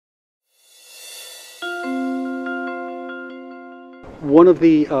One of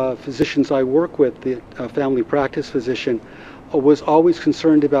the physicians I work with, the family practice physician, was always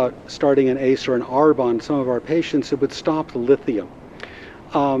concerned about starting an ACE or an ARB on some of our patients. It would stop the lithium.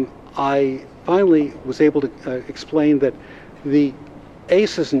 I finally was able to explain that the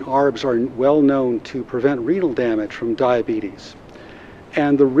ACEs and ARBs are well known to prevent renal damage from diabetes.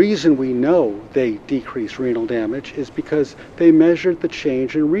 And the reason we know they decrease renal damage is because they measured the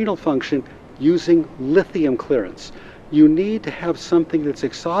change in renal function using lithium clearance. You need to have something that's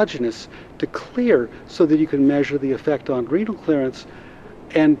exogenous to clear so that you can measure the effect on renal clearance.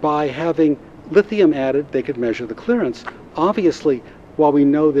 And by having lithium added, they could measure the clearance. Obviously, while we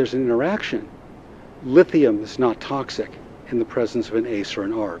know there's an interaction, lithium is not toxic in the presence of an ACE or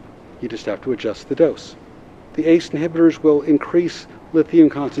an ARB. You just have to adjust the dose. The ACE inhibitors will increase lithium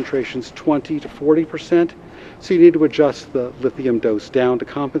concentrations 20 to 40%, so you need to adjust the lithium dose down to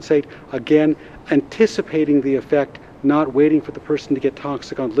compensate. Again, anticipating the effect, not waiting for the person to get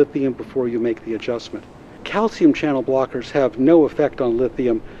toxic on lithium before you make the adjustment. Calcium channel blockers have no effect on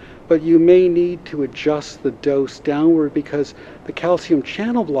lithium, but you may need to adjust the dose downward because the calcium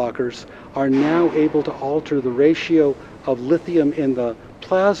channel blockers are now able to alter the ratio of lithium in the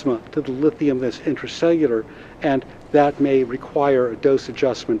plasma to the lithium that's intracellular, and that may require a dose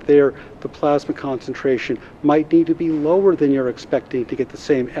adjustment there. The plasma concentration might need to be lower than you're expecting to get the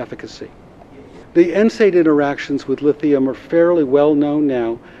same efficacy. The NSAID interactions with lithium are fairly well known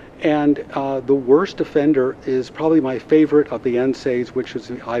now, and the worst offender is probably my favorite of the NSAIDs, which is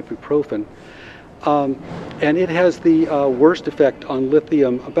the ibuprofen. And it has the worst effect on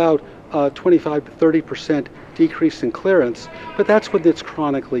lithium, about 25 to 30% decrease in clearance, but that's when it's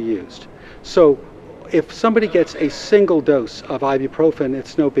chronically used. So if somebody gets a single dose of ibuprofen,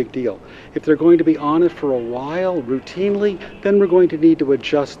 it's no big deal. If they're going to be on it for a while, routinely, then we're going to need to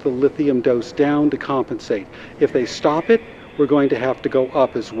adjust the lithium dose down to compensate. If they stop it, we're going to have to go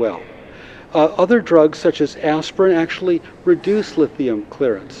up as well. Other drugs, such as aspirin, actually reduce lithium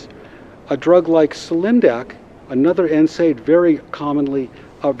clearance. A drug like Solindac, another NSAID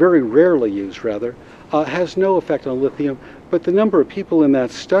very rarely used rather, has no effect on lithium, but the number of people in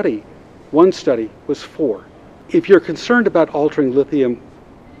that study, one study, was 4. If you're concerned about altering lithium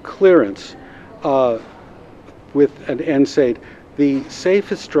clearance with an NSAID, the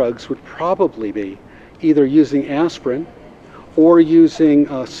safest drugs would probably be either using aspirin or using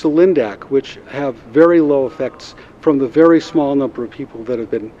Solindac, which have very low effects from the very small number of people that have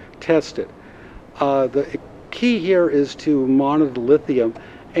been tested. The key here is to monitor lithium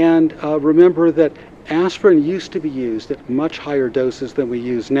and remember that aspirin used to be used at much higher doses than we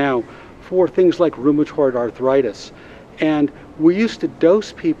use now for things like rheumatoid arthritis. And we used to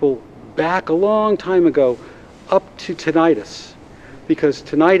dose people back a long time ago up to tinnitus, because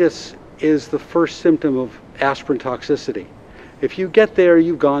tinnitus is the first symptom of aspirin toxicity. If you get there,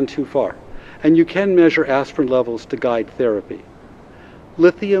 you've gone too far. And you can measure aspirin levels to guide therapy.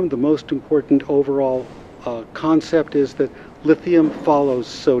 Lithium, the most important overall concept is that lithium follows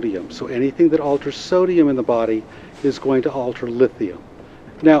sodium. So anything that alters sodium in the body is going to alter lithium.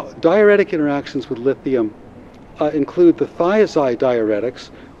 Now, diuretic interactions with lithium include the thiazide diuretics,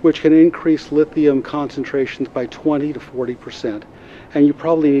 which can increase lithium concentrations by 20 to 40%. And you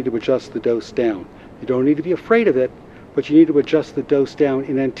probably need to adjust the dose down. You don't need to be afraid of it, but you need to adjust the dose down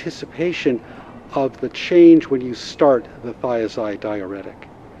in anticipation of the change when you start the thiazide diuretic.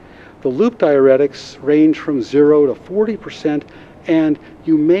 The loop diuretics range from 0 to 40%, and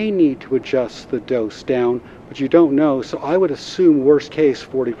you may need to adjust the dose down, but you don't know, so I would assume worst case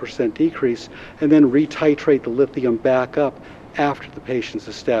 40% decrease, and then retitrate the lithium back up after the patient's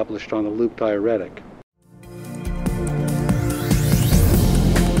established on the loop diuretic.